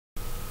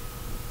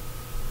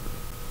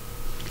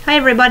Hi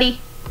everybody.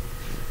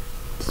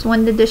 Just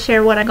wanted to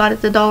share what I got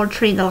at the Dollar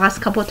Tree the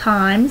last couple of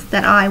times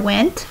that I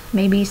went.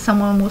 Maybe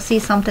someone will see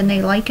something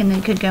they like and they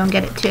could go and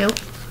get it too.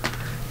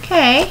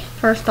 Okay,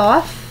 first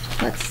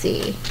off, let's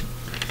see.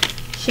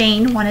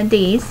 Shane wanted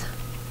these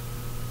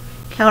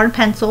colored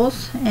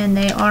pencils, and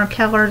they are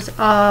colors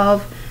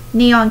of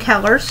neon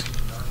colors.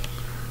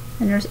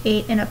 And there's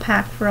 8 in a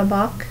pack for $1.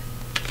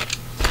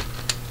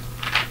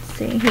 Let's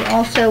see, he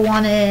also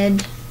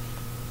wanted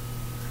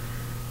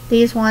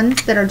these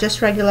ones that are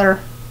just regular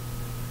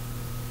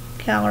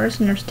colors,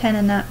 and there's 10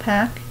 in that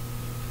pack.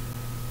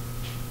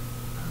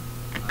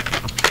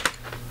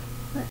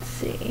 Let's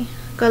see,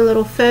 got a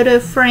little photo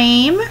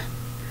frame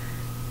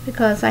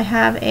because I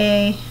have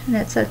and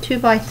it's a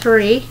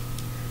 2x3,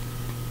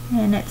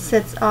 and it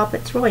sits up.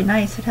 It's really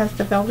nice. It has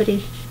the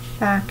velvety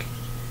back.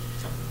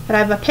 But I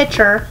have a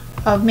picture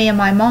of me and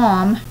my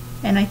mom,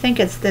 and I think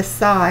it's this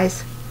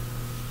size.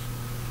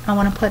 I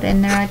want to put it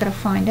in there. I gotta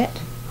find it.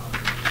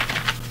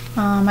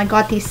 I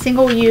got these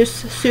single-use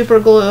super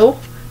glue.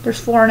 There's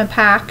 4 in a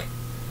pack,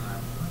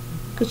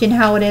 because you know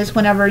how it is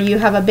whenever you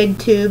have a big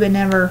tube and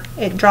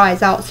it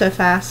dries out so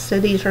fast. So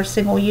these are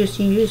single-use.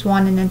 You use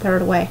one and then throw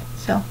it away.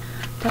 So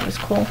that was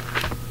cool.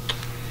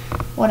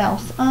 What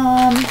else?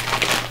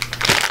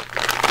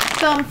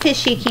 Some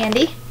fishy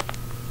candy.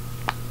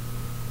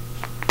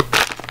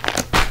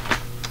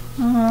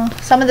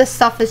 Some of this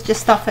stuff is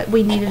just stuff that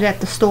we needed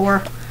at the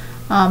store.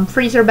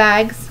 Freezer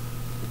bags.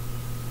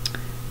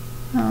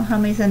 How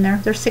many's in there?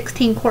 There's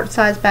 16 quart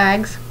size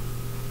bags.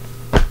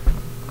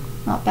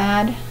 Not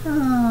bad.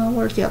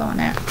 Where's the other one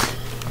at?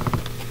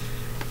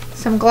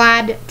 Some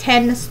Glad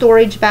 10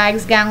 storage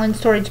bags, gallon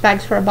storage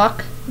bags for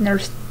 $1. And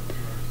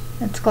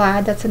that's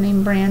Glad, that's a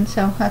name brand,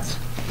 so that's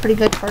pretty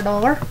good for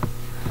 $1.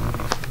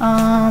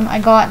 I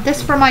got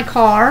this for my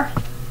car,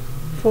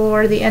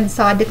 for the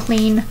inside to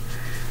clean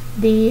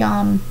the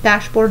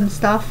dashboard and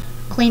stuff.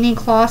 Cleaning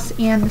cloths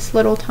and this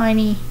little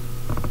tiny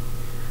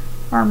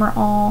Armor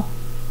All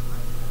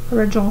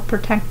original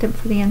protectant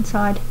for the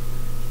inside.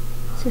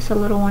 It's just a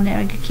little one that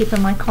I could keep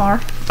in my car.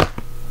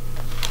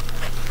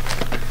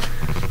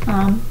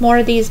 More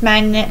of these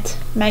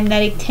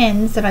magnetic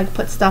tins that I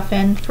put stuff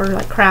in for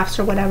like crafts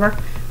or whatever.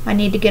 I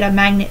need to get a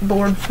magnet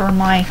board for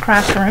my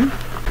craft room.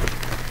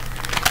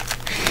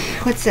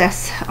 What's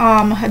this?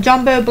 A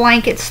jumbo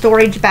blanket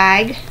storage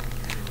bag.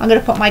 I'm going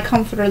to put my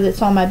comforter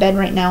that's on my bed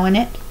right now in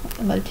it.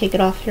 I'm going to take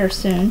it off here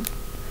soon.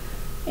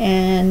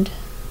 And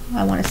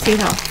I want to see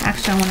how,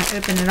 actually I want to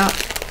open it up.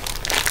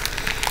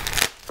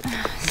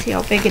 See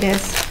how big it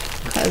is,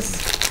 because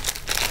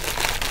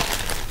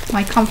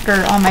my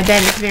comforter on my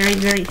bed is very,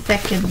 very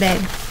thick and big,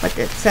 but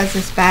it says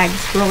this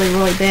bag's really,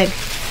 really big.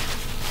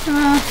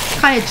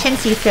 Kind of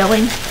chintzy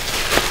feeling.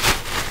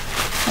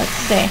 Let's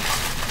see.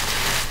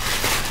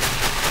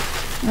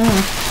 I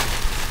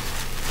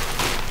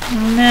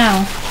don't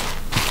know.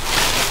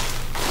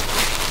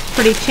 It's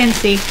pretty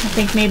chintzy. I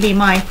think maybe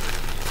I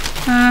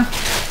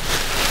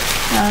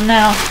don't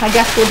know. I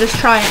guess we'll just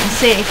try it and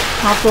see.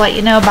 I'll have to let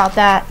you know about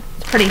that.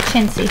 Pretty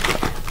chintzy.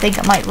 I think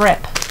it might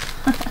rip.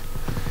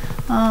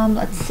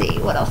 Let's see,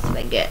 what else did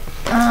I get?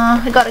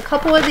 I got a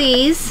couple of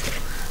these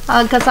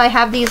because I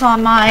have these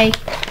on my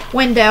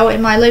window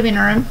in my living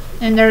room,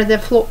 and they're the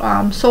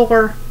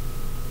solar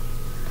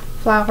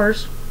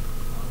flowers.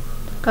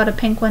 Got a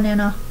pink one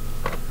and I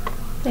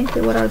think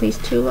what are these,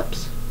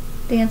 tulips?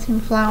 Dancing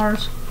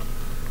flowers.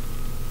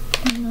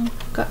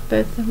 Got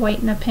both the white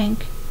and the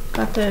pink.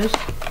 Got those.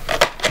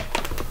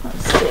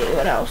 Let's see,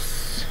 what else?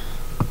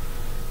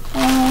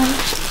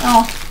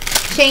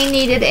 Shane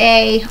needed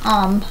a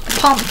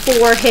pump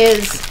for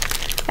his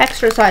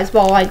exercise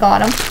ball. I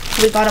got him.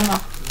 We got him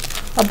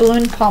a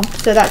balloon pump,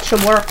 so that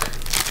should work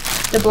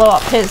to blow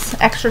up his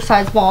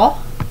exercise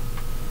ball.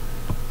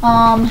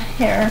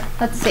 Here,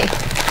 let's see.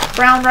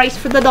 Brown rice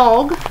for the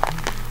dog.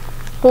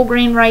 Whole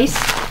grain rice.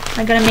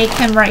 I'm gonna make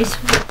him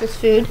rice with this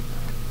food.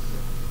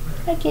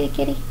 Hi, kitty,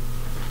 kitty.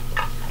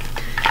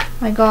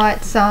 I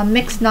got some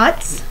mixed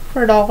nuts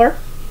for $1.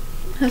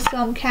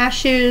 Some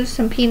cashews,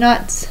 some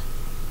peanuts.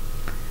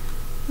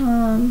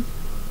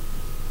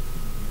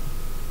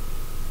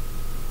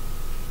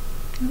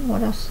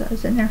 What else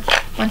is in there?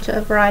 A bunch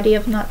of variety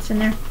of nuts in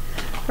there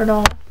for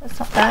 $1. That's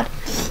not bad. I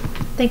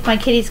think my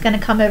kitty's gonna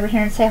come over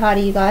here and say hi to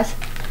you guys.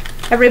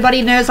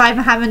 Everybody knows I'm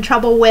having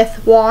trouble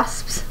with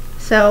wasps,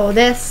 so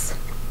this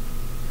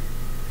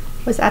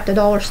was at the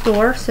dollar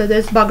store, so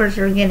those buggers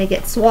are gonna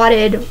get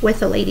swatted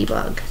with a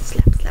ladybug.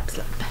 Slap, slap,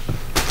 slap.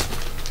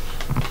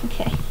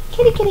 Okay,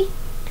 kitty, kitty.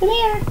 Come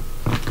here.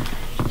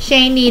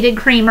 Shane needed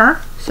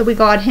creamer, so we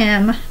got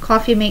him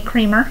Coffee Mate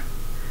creamer.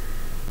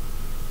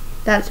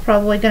 That's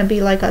probably going to be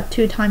like a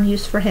 2-time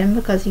use for him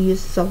because he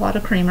uses a lot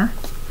of creamer.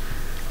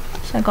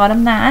 So I got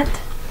him that.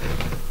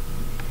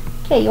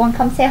 Okay, you want to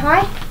come say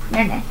hi?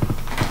 No, no.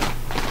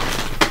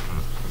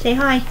 Say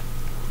hi.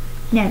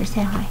 No,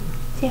 say hi.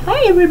 Say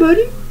hi,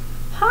 everybody.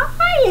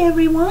 Hi,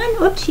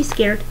 everyone. Oops, she's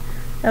scared.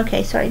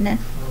 Okay, sorry, Nan.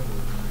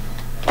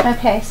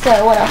 Okay,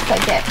 so what else did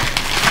I get?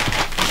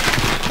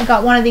 I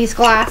got one of these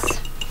glass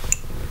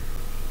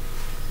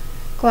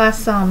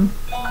glass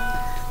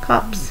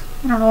cups.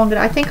 I don't know what I'm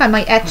gonna, I think I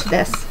might etch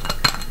this.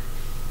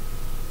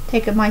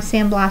 Take my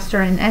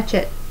sandblaster and etch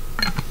it.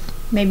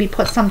 Maybe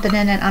put something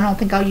in it. I don't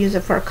think I'll use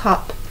it for a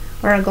cup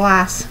or a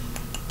glass.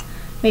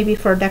 Maybe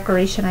for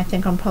decoration. I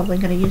think I'm probably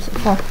gonna use it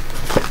for.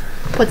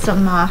 Put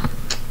some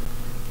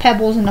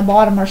pebbles in the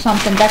bottom or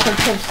something,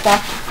 decorative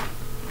stuff.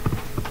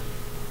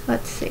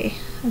 Let's see.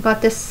 I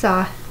got this.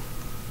 I'm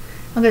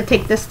gonna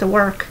take this to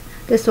work.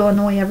 This will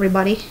annoy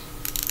everybody.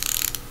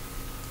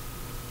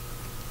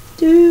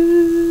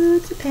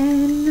 Dude, it's a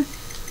pen.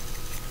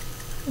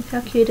 Look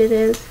how cute it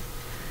is.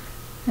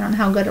 I don't know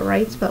how good it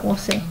writes, but we'll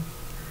see.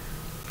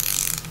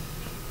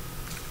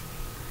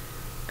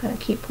 Gotta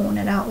keep pulling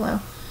it out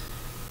low.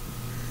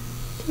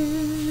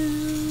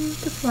 Dude,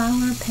 the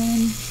flower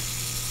pen.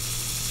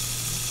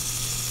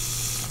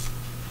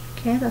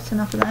 Okay, that's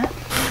enough of that.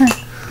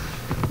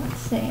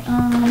 Let's see.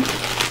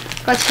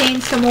 Got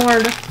Shane some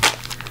more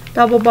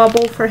Double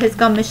Bubble for his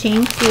gum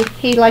machine.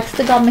 He likes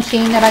the gum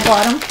machine that I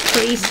got him for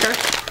Easter.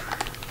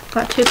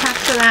 Got 2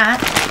 packs of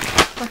that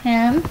for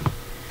him.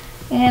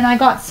 And I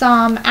got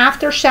some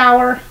after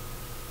shower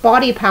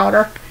body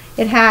powder.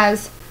 It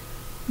has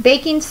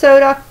baking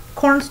soda,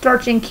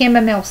 cornstarch, and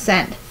chamomile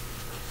scent.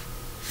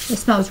 It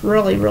smells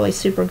really, really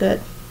super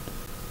good.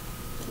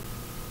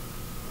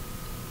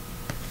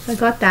 So I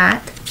got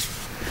that.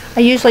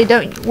 I usually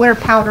don't wear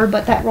powder,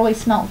 but that really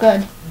smelled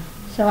good.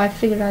 So I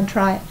figured I'd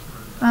try it.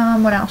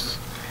 What else?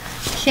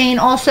 Shane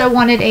also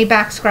wanted a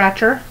back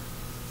scratcher.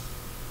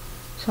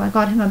 So I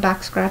got him a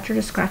back scratcher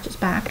to scratch his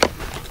back.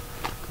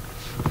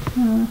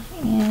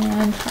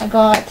 And I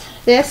got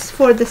this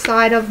for the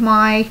side of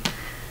my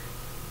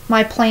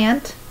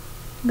plant.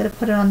 I'm going to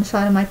put it on the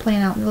side of my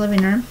plant out in the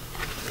living room.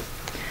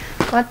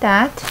 Got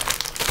that.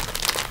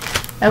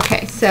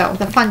 Okay, so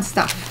the fun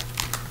stuff.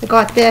 I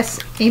got this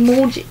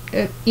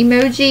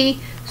emoji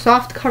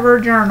soft cover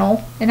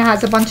journal, and it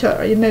has a bunch of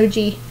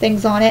emoji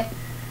things on it.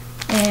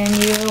 And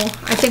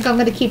I think I'm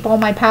going to keep all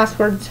my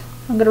passwords.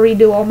 I'm going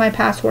to redo all my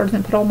passwords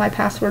and put all my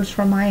passwords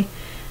from my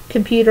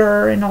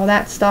computer and all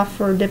that stuff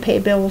to pay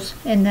bills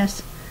in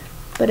this.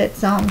 But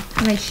it's how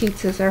many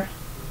sheets is there?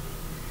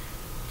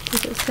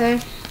 Does it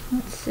say?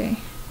 Let's see.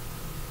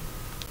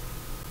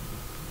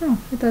 Oh,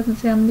 it doesn't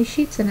say how many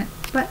sheets in it,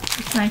 but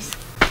it's nice.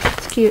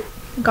 It's cute.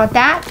 Got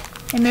that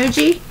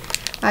emoji,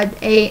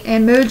 a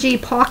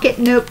emoji pocket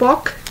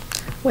notebook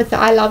with the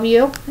I love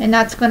you, and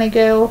that's gonna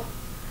go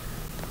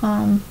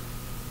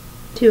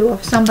to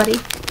somebody.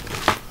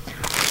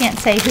 Can't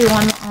say who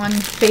on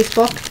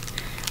Facebook.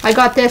 I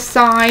got this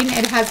sign.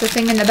 It has a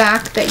thing in the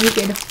back that you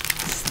could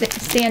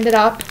stand it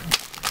up,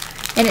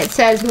 and it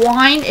says,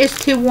 "Wine is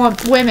to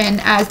women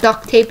as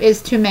duct tape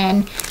is to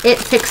men. It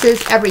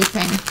fixes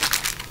everything."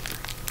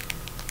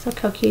 Look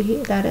how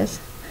cute that is.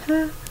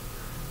 I'm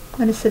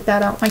going to sit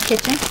that out in my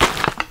kitchen.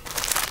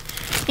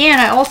 And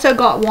I also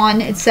got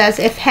one. It says,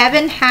 "If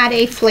heaven had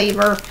a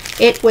flavor,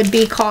 it would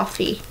be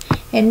coffee."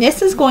 And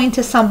this is going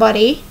to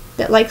somebody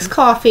that likes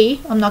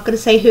coffee. I'm not going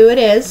to say who it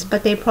is,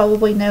 but they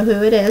probably know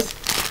who it is.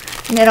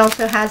 And it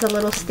also has a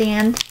little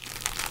stand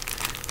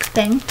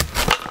thing.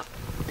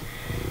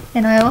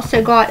 And I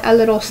also got a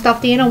little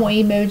stuffed animal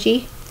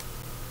emoji.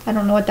 I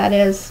don't know what that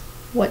is,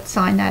 what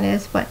sign that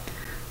is, but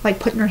like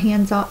putting her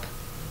hands up.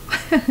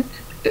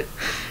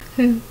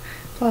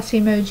 Plus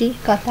emoji,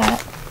 got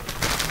that.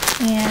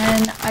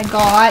 And I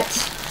got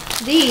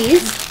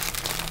these.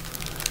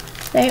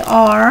 They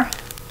are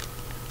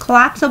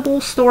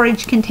collapsible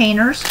storage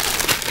containers.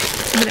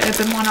 I'm going to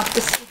open one up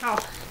to see how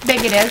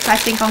big it is. I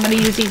think I'm going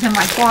to use these in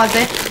my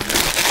closet.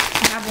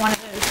 I have one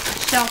of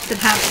those shelves that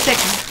have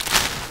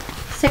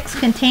six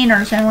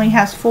containers and only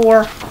has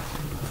four of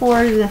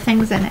the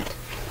things in it.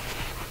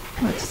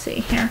 Let's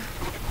see here.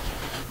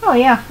 Oh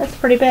yeah, that's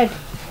pretty big.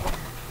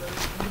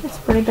 That's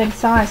a pretty big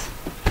size.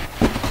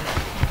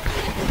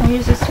 I'll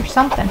use this for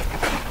something.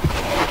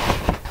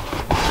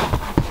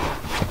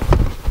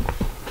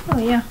 Oh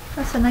yeah,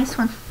 that's a nice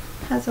one.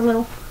 Has a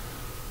little,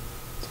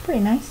 it's pretty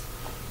nice,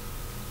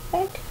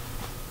 I think.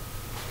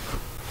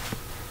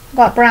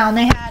 Got brown.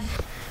 They had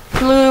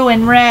blue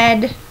and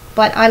red,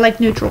 but I like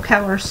neutral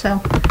colors,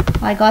 so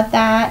I got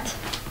that.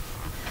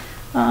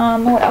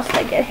 What else did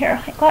I get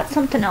here? I got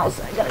something else.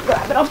 I gotta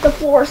grab it off the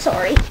floor,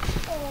 sorry.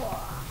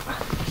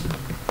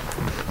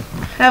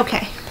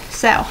 Okay,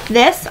 so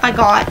this I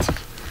got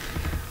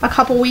a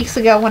couple weeks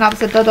ago when I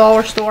was at the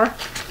dollar store.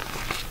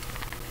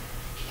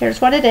 Here's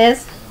what it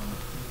is.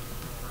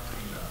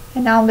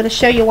 And now I'm going to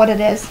show you what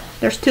it is.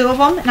 There's 2 of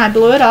them, and I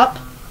blew it up.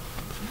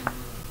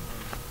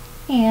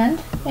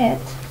 And it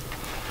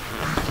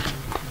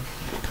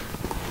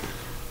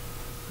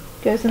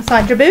goes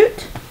inside your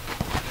boot.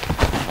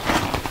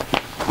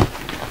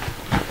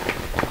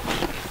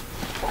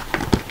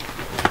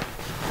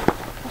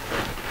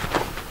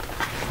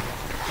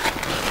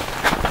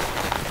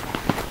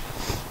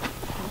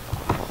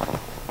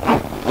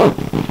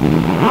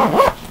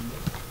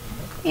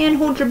 And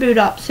hold your boot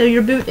up so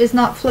your boot is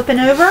not flipping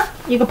over.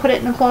 You can put it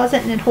in the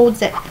closet and it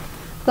holds it.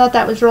 Thought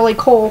that was really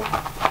cool.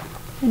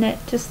 And it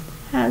just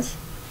has,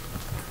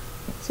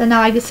 So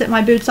now I can sit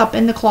my boots up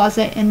in the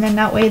closet, and then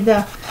that way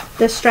the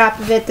strap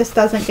of it just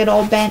doesn't get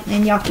all bent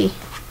and yucky.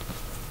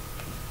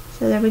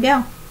 So there we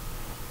go.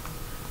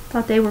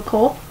 Thought they were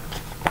cool.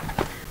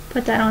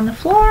 Put that on the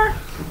floor.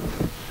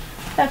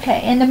 Okay,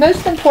 and the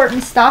most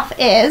important stuff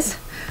is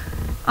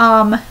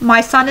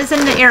my son is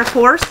in the Air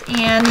Force,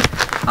 and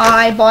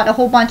I bought a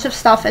whole bunch of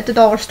stuff at the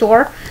dollar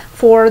store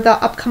for the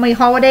upcoming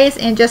holidays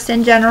and just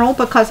in general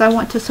because I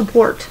want to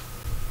support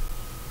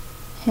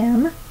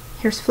him.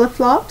 Here's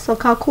flip-flops.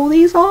 Look how cool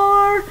these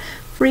are.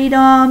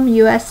 Freedom,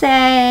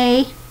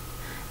 USA,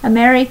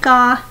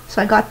 America.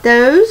 So I got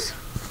those.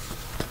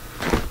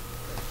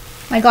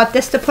 I got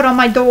this to put on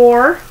my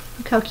door.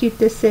 Look how cute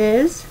this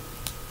is.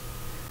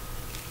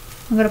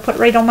 I'm going to put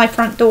right on my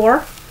front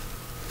door.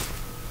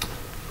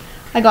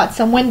 I got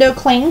some window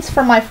clings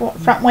for my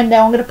front window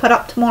I'm going to put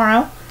up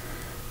tomorrow.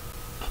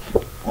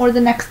 Or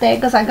the next day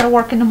because I got to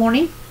work in the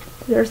morning.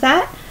 There's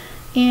that.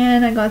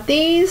 And I got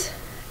these.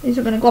 These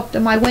are going to go up to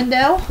my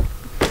window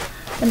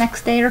the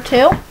next day or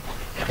two.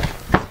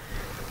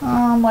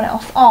 What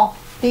else? Oh,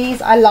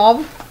 these I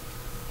love.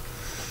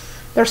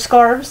 They're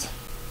scarves.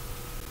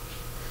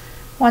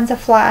 One's a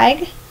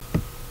flag.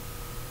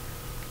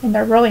 And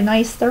they're really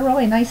nice. They're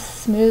really nice,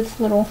 smooth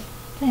little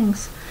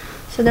things.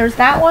 So there's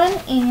that one.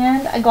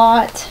 And I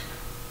got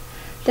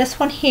this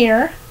one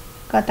here.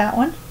 Got that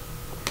one.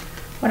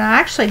 What I'm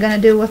actually going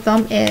to do with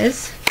them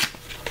is,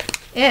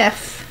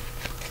 if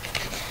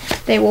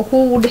they will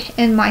hold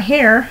in my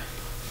hair,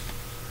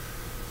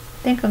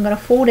 I think I'm going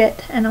to fold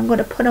it and I'm going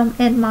to put them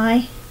in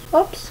my,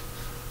 oops,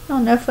 I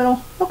don't know if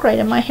it'll look right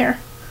in my hair.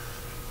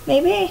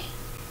 Maybe.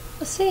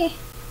 Let's see.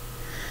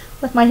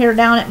 With my hair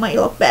down it might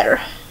look better.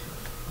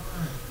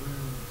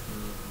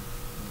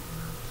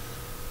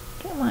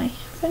 Get my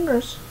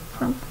fingers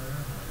from.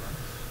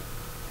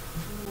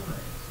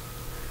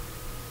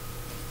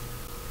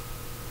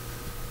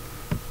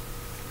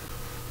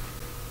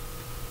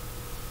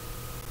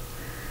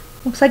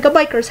 Looks like a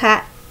biker's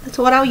hat. That's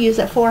what I'll use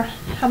it for.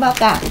 How about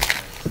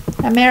that?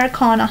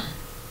 Americana.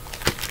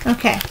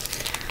 Okay.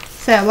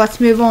 So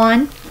let's move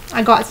on.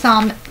 I got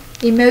some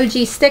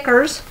emoji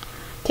stickers.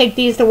 Take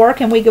these to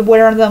work and we could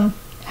wear them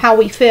how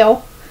we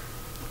feel.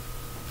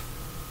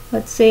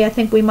 Let's see. I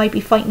think we might be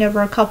fighting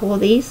over a couple of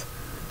these.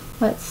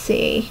 Let's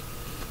see.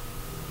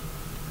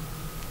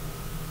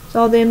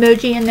 So the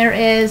emoji, and there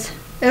is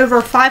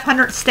over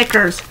 500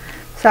 stickers.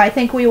 So I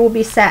think we will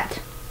be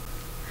set.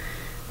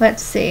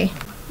 Let's see.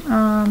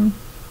 How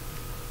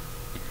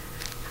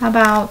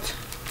about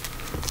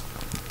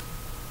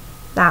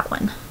that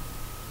one?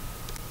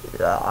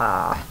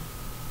 Yeah.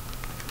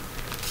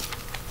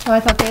 So I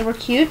thought they were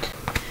cute.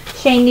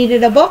 Shane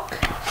needed a book,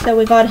 so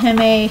we got him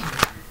a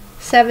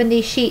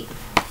 70 sheet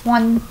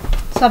one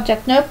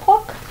subject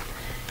notebook.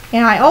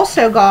 And I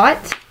also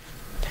got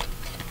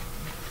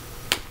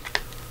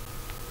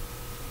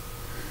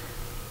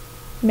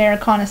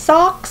Americana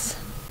socks.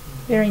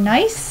 Very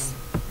nice.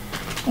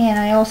 And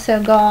I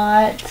also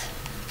got,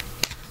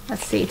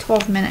 let's see,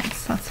 12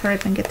 minutes. Let's hurry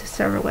up and get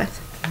this over with.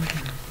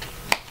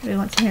 Everybody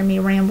wants to hear me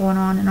rambling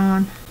on and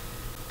on.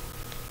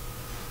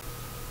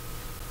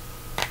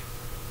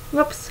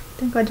 Whoops, I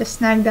think I just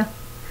snagged the,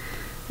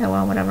 oh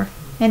well, whatever.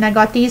 And I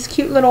got these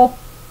cute little,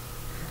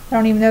 I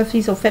don't even know if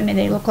these will fit me.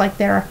 They look like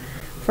they're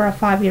for a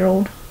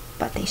 5-year-old,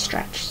 but they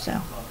stretch,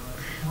 so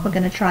we're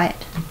going to try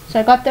it.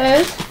 So I got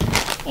those,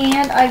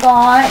 and I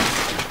got,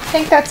 I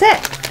think that's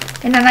it.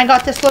 And then I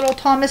got this little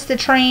Thomas the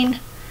Train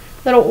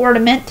little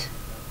ornament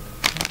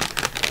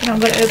that I'm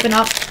going to open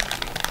up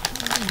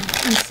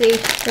and see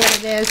what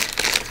it is.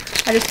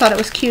 I just thought it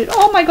was cute.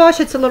 Oh my gosh,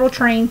 it's a little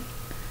train.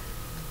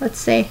 Let's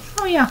see.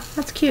 Oh yeah,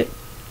 that's cute.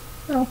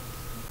 Little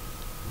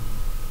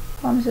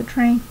Thomas the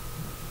Train.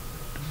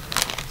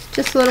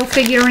 Just a little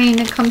figurine.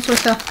 It comes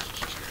with a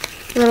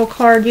little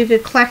card you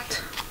could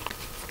collect.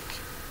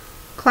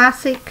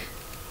 Classic.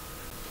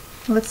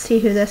 Let's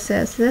see who this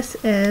is. This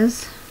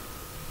is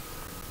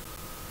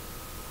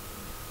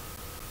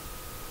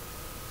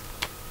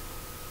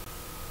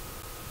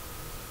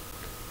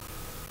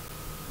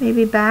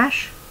maybe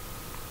Bash.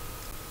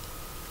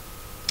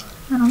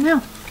 I don't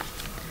know.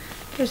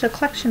 There's a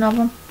collection of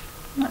them.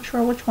 I'm not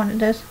sure which one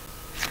it is.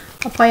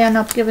 I'll probably end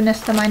up giving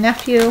this to my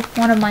nephew.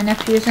 One of my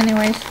nephews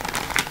anyways.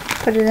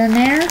 Put it in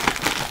there.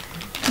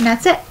 And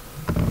that's it.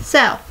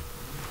 So,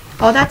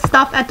 all that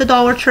stuff at the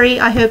Dollar Tree.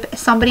 I hope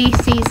somebody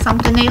sees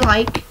something they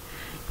like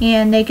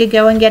and they could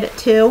go and get it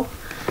too.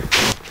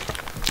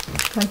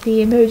 Like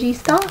the emoji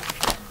stuff.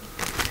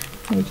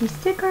 Emoji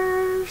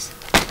stickers.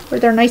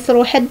 With their nice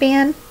little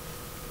headband. I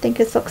think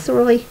this looks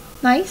really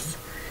nice.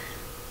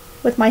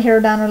 With my hair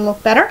down it'll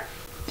look better.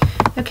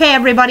 Okay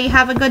everybody,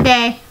 have a good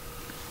day.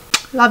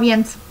 Love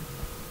yins.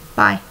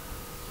 Bye.